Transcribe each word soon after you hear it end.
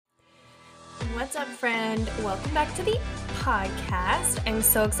What's up, friend? Welcome back to the podcast. I'm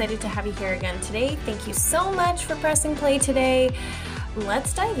so excited to have you here again today. Thank you so much for pressing play today.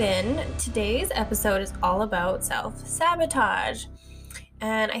 Let's dive in. Today's episode is all about self-sabotage.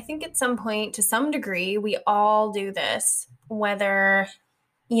 And I think at some point, to some degree, we all do this, whether,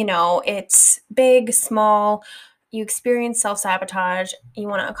 it's big, small, you experience self-sabotage, you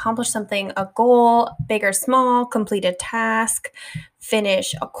want to accomplish something, a goal, big or small, complete a task,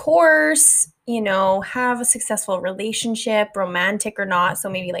 finish a course, have a successful relationship, romantic or not, so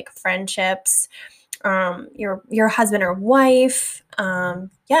maybe like friendships, your husband or wife.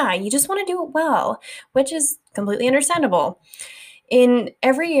 You just want to do it well, which is completely understandable. In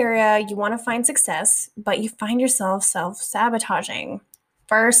every area, you want to find success, but you find yourself self-sabotaging.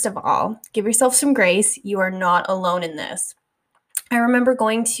 First of all, give yourself some grace. You are not alone in this. I remember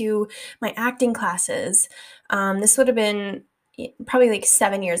going to my acting classes. This would have been probably like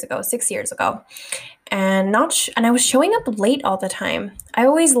 6 years ago. And I was showing up late all the time. I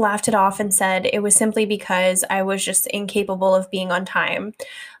always laughed it off and said it was simply because I was just incapable of being on time.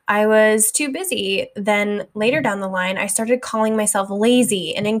 I was too busy. Then later down the line, I started calling myself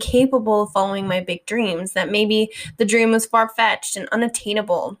lazy and incapable of following my big dreams, that maybe the dream was far-fetched and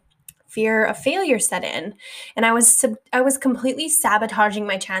unattainable. Fear of failure set in, and I was completely sabotaging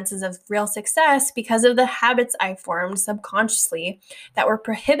my chances of real success because of the habits I formed subconsciously that were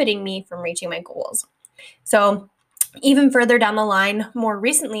prohibiting me from reaching my goals. So even further down the line, more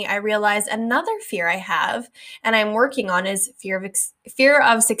recently, I realized another fear I have and I'm working on is fear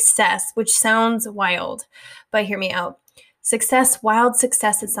of success, which sounds wild, but hear me out. Wild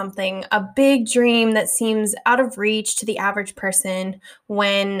success is something, a big dream that seems out of reach to the average person.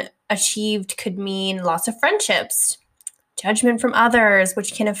 When achieved could mean loss of friendships, judgment from others,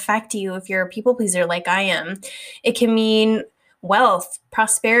 which can affect you if you're a people pleaser like I am. It can mean wealth,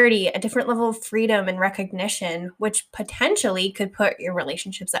 prosperity, a different level of freedom and recognition, which potentially could put your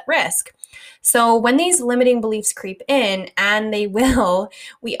relationships at risk. So when these limiting beliefs creep in, and they will,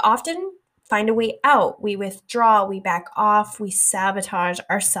 we often find a way out. We withdraw, we back off, we sabotage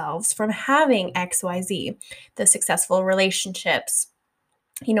ourselves from having XYZ, the successful relationships,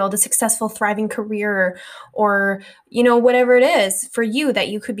 the successful, thriving career, or, whatever it is for you that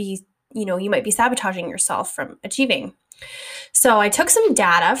you could be, you might be sabotaging yourself from achieving. So I took some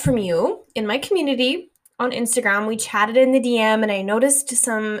data from you in my community on Instagram. We chatted in the DM and I noticed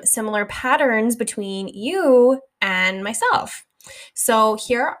some similar patterns between you and myself. So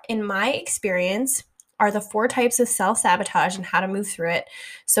here in my experience are the 4 types of self-sabotage and how to move through it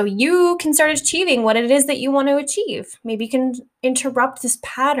so you can start achieving what it is that you want to achieve. Maybe you can interrupt this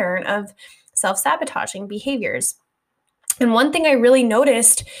pattern of self-sabotaging behaviors. And one thing I really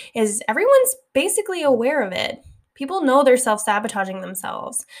noticed is everyone's basically aware of it. People know they're self-sabotaging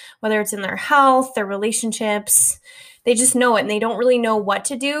themselves, whether it's in their health, their relationships. They just know it and they don't really know what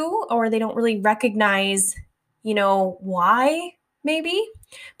to do, or they don't really recognize, why maybe,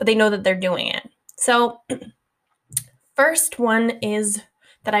 but they know that they're doing it. So first one is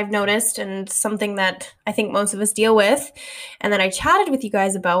that I've noticed, and something that I think most of us deal with, and that I chatted with you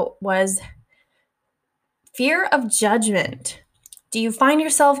guys about, was fear of judgment. Do you find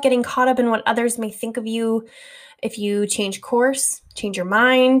yourself getting caught up in what others may think of you if you change course, change your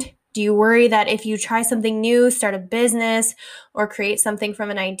mind? Do you worry that if you try something new, start a business, or create something from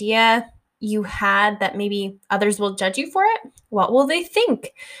an idea you had, that maybe others will judge you for it? What will they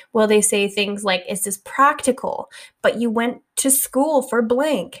think? Will they say things like, is this practical? But you went to school for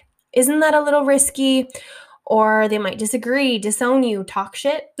blank. Isn't that a little risky? Or they might disagree, disown you, talk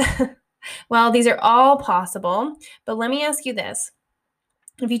shit. Well, these are all possible, but let me ask you this.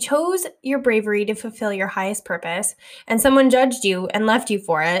 If you chose your bravery to fulfill your highest purpose and someone judged you and left you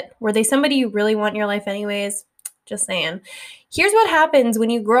for it, were they somebody you really want in your life anyways? Just saying. Here's what happens when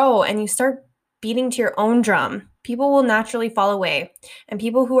you grow and you start beating to your own drum. People will naturally fall away. And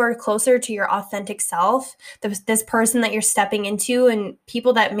people who are closer to your authentic self, this person that you're stepping into, and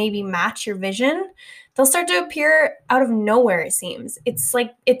people that maybe match your vision, they'll start to appear out of nowhere, it seems.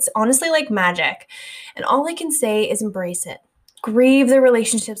 It's honestly like magic. And all I can say is embrace it. Grieve the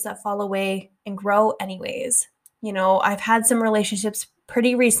relationships that fall away and grow anyways. I've had some relationships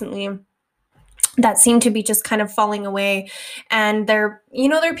pretty recently that seem to be just kind of falling away. And they're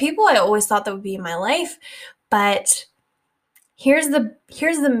people I always thought that would be in my life. But here's the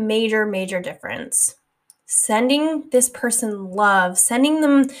major, major difference. Sending this person love, sending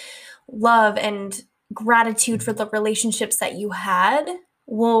them love and gratitude for the relationships that you had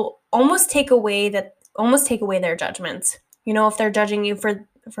will almost take away their judgments. If they're judging you for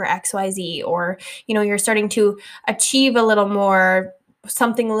XYZ, or, you're starting to achieve a little more,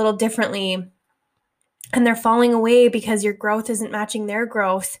 something a little differently, and they're falling away because your growth isn't matching their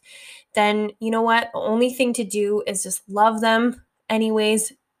growth, then you know what? The only thing to do is just love them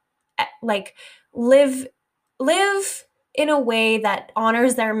anyways. Like live in a way that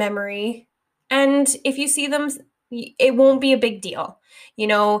honors their memory. And if you see them, it won't be a big deal.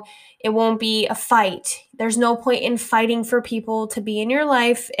 It won't be a fight. There's no point in fighting for people to be in your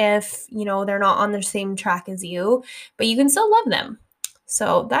life if, they're not on the same track as you, but you can still love them.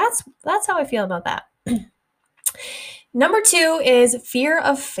 So that's how I feel about that. Number 2 is fear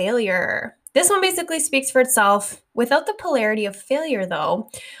of failure. This one basically speaks for itself. Without the polarity of failure, though,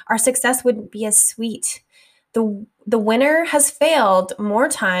 our success wouldn't be as sweet. The winner has failed more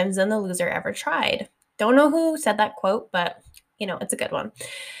times than the loser ever tried. Don't know who said that quote, but it's a good one.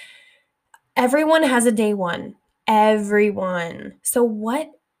 Everyone has a day one. Everyone. So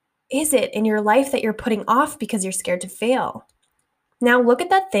what is it in your life that you're putting off because you're scared to fail? Now look at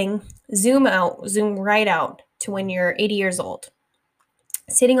that thing, zoom right out to when you're 80 years old.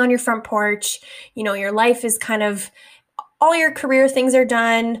 Sitting on your front porch, your life is kind of, all your career things are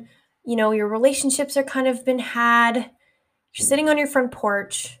done, your relationships are kind of been had. You're sitting on your front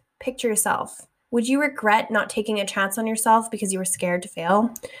porch. Picture yourself. Would you regret not taking a chance on yourself because you were scared to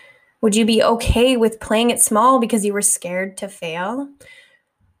fail? Would you be okay with playing it small because you were scared to fail?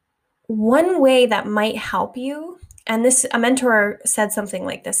 One way that might help you, and a mentor said something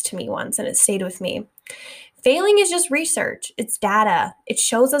like this to me once, and it stayed with me. Failing is just research. It's data. It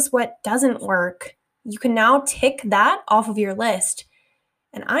shows us what doesn't work. You can now tick that off of your list.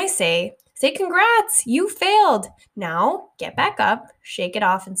 And I say congrats, you failed. Now get back up, shake it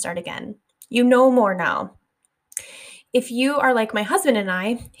off, and start again. You know more now. If you are like my husband and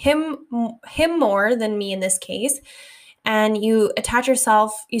I, him more than me in this case, and you attach your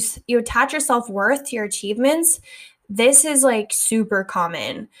self-worth to your achievements, this is like super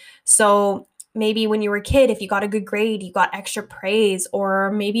common. So maybe when you were a kid, if you got a good grade, you got extra praise,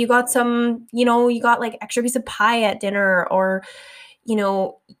 or maybe you got you got like extra piece of pie at dinner, or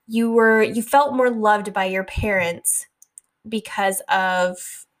you felt more loved by your parents because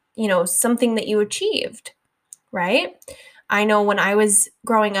of something that you achieved, right? I know when I was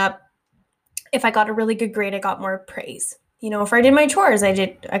growing up, if I got a really good grade, I got more praise. If I did my chores,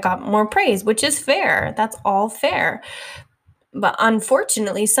 I got more praise, which is fair. That's all fair. But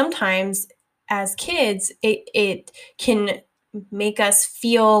unfortunately, sometimes as kids, it can make us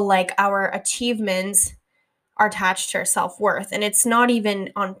feel like our achievements are attached to our self-worth. And it's not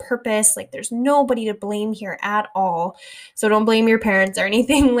even on purpose. Like there's nobody to blame here at all. So don't blame your parents or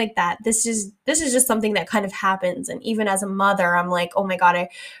anything like that. This is just something that kind of happens. And even as a mother, I'm like, oh my God,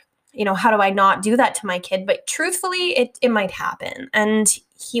 how do I not do that to my kid? But truthfully, it might happen. And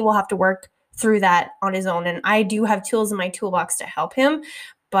he will have to work through that on his own. And I do have tools in my toolbox to help him.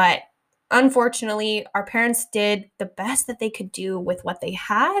 But unfortunately, our parents did the best that they could do with what they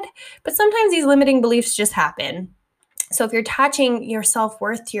had. But sometimes these limiting beliefs just happen. So if you're attaching your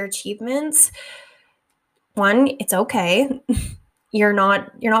self-worth to your achievements, one, it's okay. You're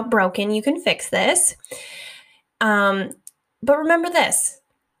not broken. You can fix this. But remember this.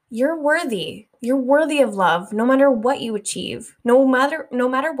 You're worthy. You're worthy of love no matter what you achieve. No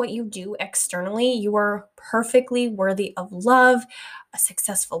matter what you do externally, you are perfectly worthy of love, a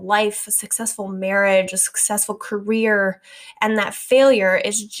successful life, a successful marriage, a successful career, and that failure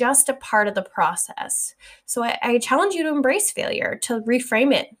is just a part of the process. So I challenge you to embrace failure, to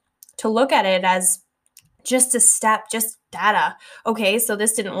reframe it, to look at it as just a step, just data. Okay, so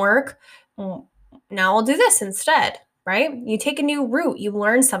this didn't work. Now I'll do this instead. Right? You take a new route, you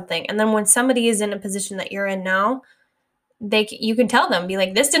learn something. And then when somebody is in a position that you're in now, you can tell them, be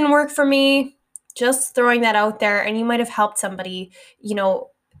like, this didn't work for me, just throwing that out there. And you might have helped somebody,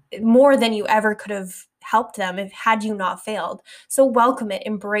 more than you ever could have helped them had you not failed. So welcome it,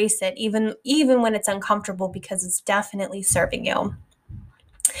 embrace it, even when it's uncomfortable, because it's definitely serving you.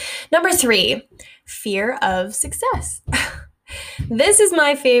 Number 3, fear of success. This is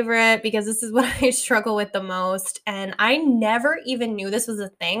my favorite because this is what I struggle with the most. And I never even knew this was a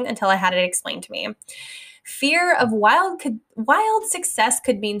thing until I had it explained to me. Fear of wild success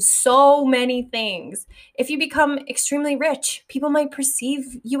could mean so many things. If you become extremely rich, people might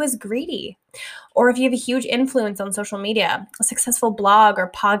perceive you as greedy. Or if you have a huge influence on social media, a successful blog or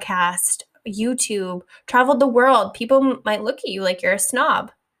podcast, YouTube, traveled the world, people might look at you like you're a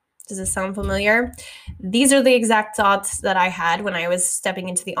snob. Does this sound familiar? These are the exact thoughts that I had when I was stepping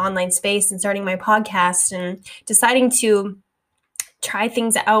into the online space and starting my podcast and deciding to try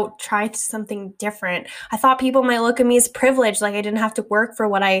things out, try something different. I thought people might look at me as privileged, like I didn't have to work for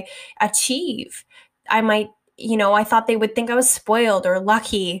what I achieve. I thought they would think I was spoiled or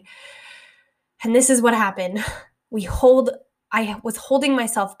lucky. And this is what happened. I was holding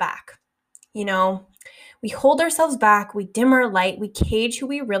myself back. We hold ourselves back, we dim our light, we cage who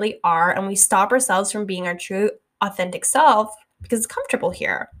we really are, and we stop ourselves from being our true, authentic self because it's comfortable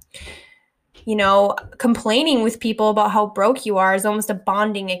here. Complaining with people about how broke you are is almost a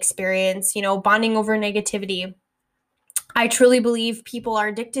bonding experience, bonding over negativity. I truly believe people are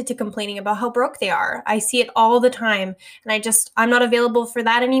addicted to complaining about how broke they are. I see it all the time, and I'm not available for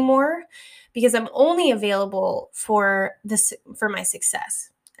that anymore because I'm only available for my success.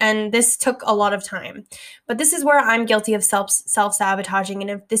 And this took a lot of time. But this is where I'm guilty of self-sabotaging.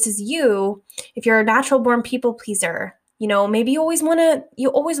 And if this is you, if you're a natural born people pleaser, maybe you always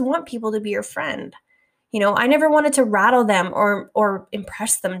want people to be your friend. I never wanted to rattle them or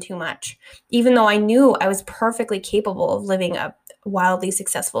impress them too much, even though I knew I was perfectly capable of living a wildly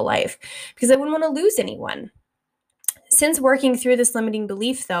successful life because I wouldn't want to lose anyone. Since working through this limiting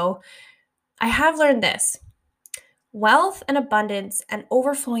belief, though, I have learned this. Wealth and abundance and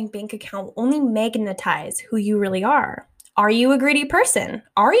overflowing bank account will only magnetize who you really are. Are you a greedy person?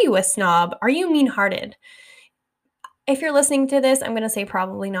 Are you a snob? Are you mean-hearted? If you're listening to this, I'm going to say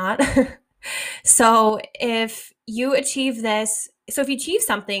probably not. So if you achieve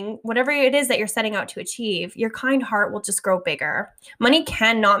something, whatever it is that you're setting out to achieve, your kind heart will just grow bigger. Money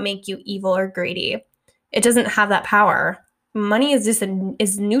cannot make you evil or greedy. It doesn't have that power. Money is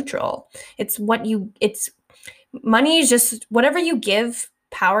is neutral. Money is just whatever you give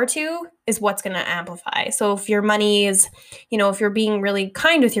power to is what's going to amplify. So if your money is, if you're being really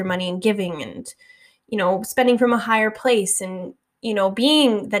kind with your money and giving and, spending from a higher place and,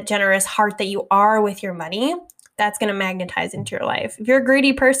 being that generous heart that you are with your money, that's going to magnetize into your life. If you're a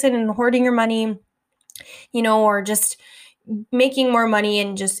greedy person and hoarding your money, or just making more money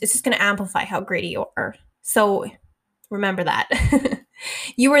and it's just going to amplify how greedy you are. So remember that.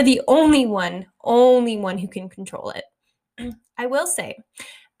 You are the only one who can control it. I will say,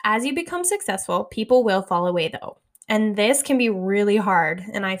 as you become successful, people will fall away though. And this can be really hard,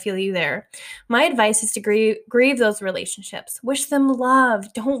 and I feel you there. My advice is to grieve those relationships. Wish them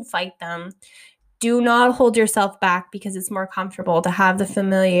love. Don't fight them. Do not hold yourself back because it's more comfortable to have the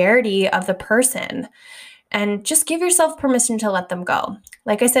familiarity of the person. And just give yourself permission to let them go.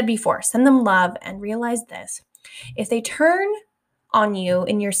 Like I said before, send them love and realize this. If they turn on you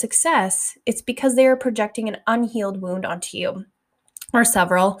in your success, it's because they are projecting an unhealed wound onto you, or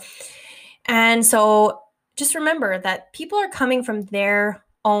several. And so just remember that people are coming from their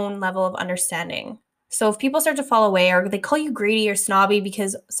own level of understanding. So if people start to fall away or they call you greedy or snobby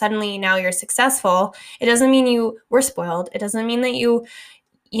because suddenly now you're successful, it doesn't mean you were spoiled. It doesn't mean that you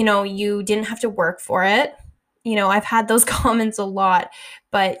didn't have to work for it. I've had those comments a lot,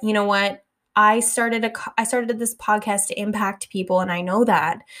 but you know what? I started this podcast to impact people, and I know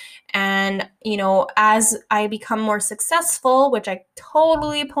that. And, as I become more successful, which I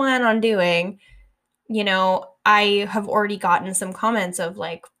totally plan on doing, I have already gotten some comments of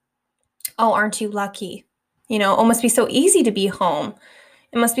like, oh, aren't you lucky? Oh, must be so easy to be home.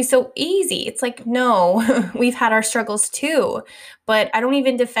 It must be so easy. It's like, no, we've had our struggles too, but I don't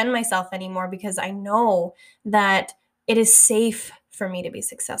even defend myself anymore because I know that it is safe for me to be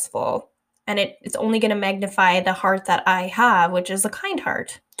successful. And it's only going to magnify the heart that I have, which is a kind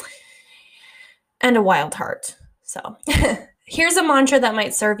heart and a wild heart. So here's a mantra that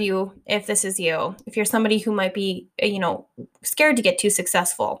might serve you if this is you. If you're somebody who might be, scared to get too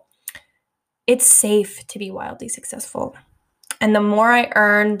successful. It's safe to be wildly successful. And the more I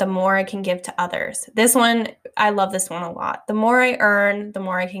earn, the more I can give to others. This one, I love this one a lot. The more I earn, the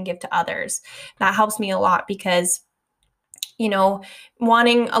more I can give to others. That helps me a lot because,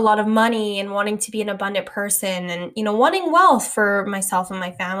 wanting a lot of money and wanting to be an abundant person and, wanting wealth for myself and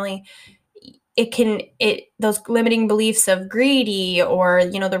my family, those limiting beliefs of greedy or,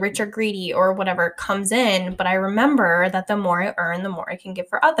 the rich are greedy or whatever comes in. But I remember that the more I earn, the more I can give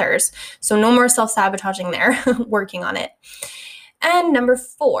for others. So no more self-sabotaging there, working on it. And number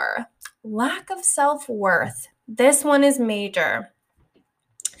 4, lack of self-worth. This one is major.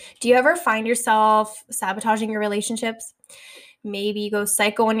 Do you ever find yourself sabotaging your relationships? Maybe you go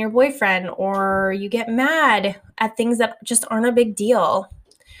psycho on your boyfriend, or you get mad at things that just aren't a big deal.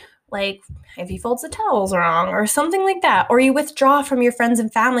 Like if he folds the towels wrong or something like that. Or you withdraw from your friends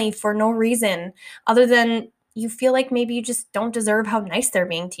and family for no reason other than you feel like maybe you just don't deserve how nice they're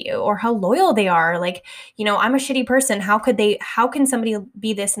being to you or how loyal they are. Like, I'm a shitty person. How can somebody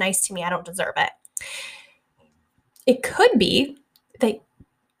be this nice to me? I don't deserve it. It could be that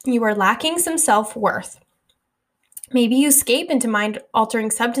you are lacking some self-worth. Maybe you escape into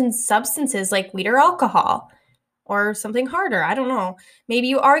mind-altering substances like weed or alcohol. or something harder. I don't know. Maybe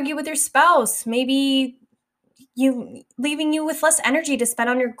you argue with your spouse. Maybe leaving you with less energy to spend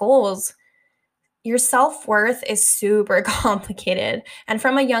on your goals. Your self-worth is super complicated. And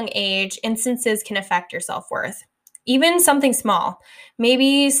from a young age, instances can affect your self-worth. Even something small.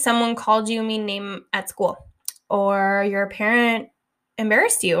 Maybe someone called you a mean name at school, or your parent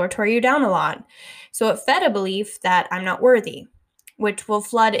embarrassed you or tore you down a lot. So it fed a belief that I'm not worthy, which will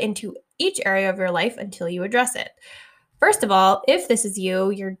flood into each area of your life until you address it. First of all, if this is you,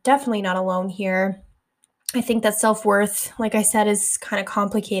 you're definitely not alone here. I think that self-worth, like I said, is kind of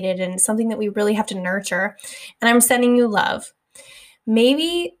complicated and something that we really have to nurture. And I'm sending you love.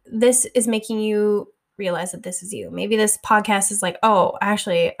 Maybe this is making you realize that this is you. Maybe this podcast is like, oh,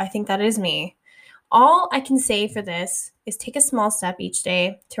 actually, I think that is me. All I can say for this is take a small step each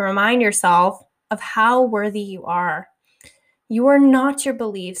day to remind yourself of how worthy you are. You are not your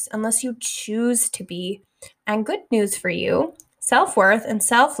beliefs unless you choose to be. And good news for you, self-worth and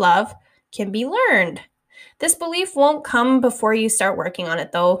self-love can be learned. This belief won't come before you start working on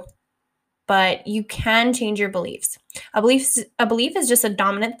it, though, but you can change your beliefs. A belief is just a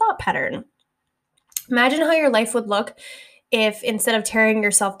dominant thought pattern. Imagine how your life would look if instead of tearing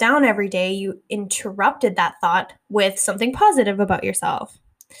yourself down every day, you interrupted that thought with something positive about yourself.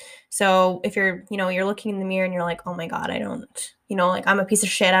 So if you're looking in the mirror and you're like, oh my God, I don't, I'm a piece of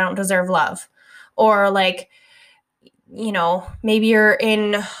shit, I don't deserve love. Or like, maybe you're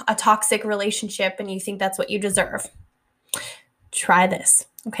in a toxic relationship and you think that's what you deserve. Try this,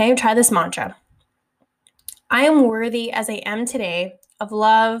 okay? Try this mantra. I am worthy as I am today of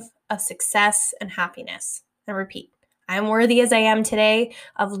love, of success, and happiness. And repeat, I am worthy as I am today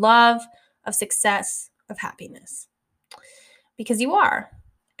of love, of success, of happiness. Because you are.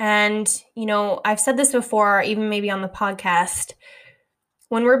 And, I've said this before, even maybe on the podcast.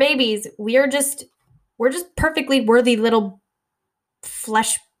 When we're babies, we're just perfectly worthy little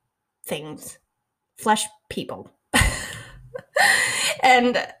flesh things, flesh people.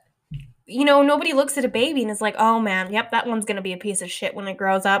 And, nobody looks at a baby and is like, oh man, yep, that one's going to be a piece of shit when it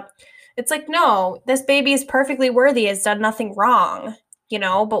grows up. It's like, no, this baby is perfectly worthy, has done nothing wrong,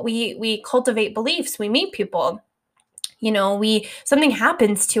 but we cultivate beliefs. We meet people, something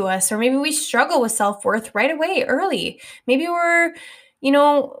happens to us, or maybe we struggle with self-worth right away, early. Maybe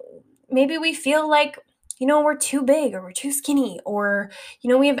maybe we feel like, we're too big or we're too skinny, or,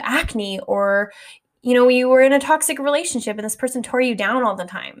 we have acne, or, you were in a toxic relationship and this person tore you down all the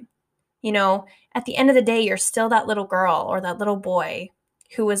time. At the end of the day, you're still that little girl or that little boy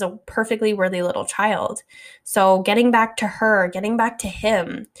who is a perfectly worthy little child. So getting back to her, getting back to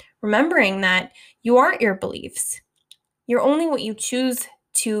him, remembering that you aren't your beliefs. You're only what you choose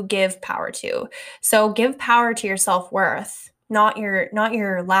to give power to. So give power to your self-worth, not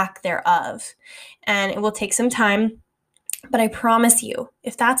your lack thereof. And it will take some time, but I promise you,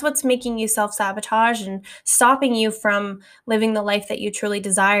 if that's what's making you self-sabotage and stopping you from living the life that you truly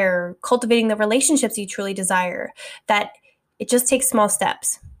desire, cultivating the relationships you truly desire, that it just takes small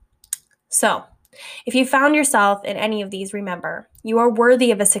steps. So, if you found yourself in any of these, remember, you are worthy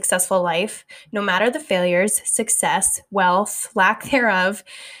of a successful life, no matter the failures, success, wealth, lack thereof.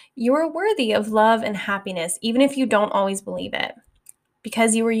 You are worthy of love and happiness, even if you don't always believe it.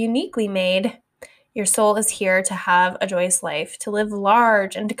 Because you were uniquely made, your soul is here to have a joyous life, to live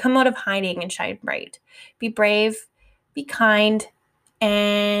large, and to come out of hiding and shine bright. Be brave, be kind,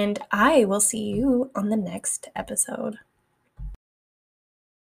 and I will see you on the next episode.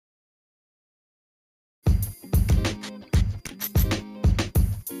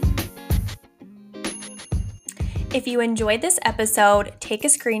 If you enjoyed this episode, take a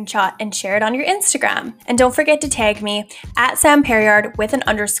screenshot and share it on your Instagram. And don't forget to tag me at Sam Perriard with an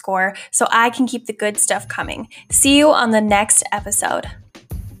 _ so I can keep the good stuff coming. See you on the next episode.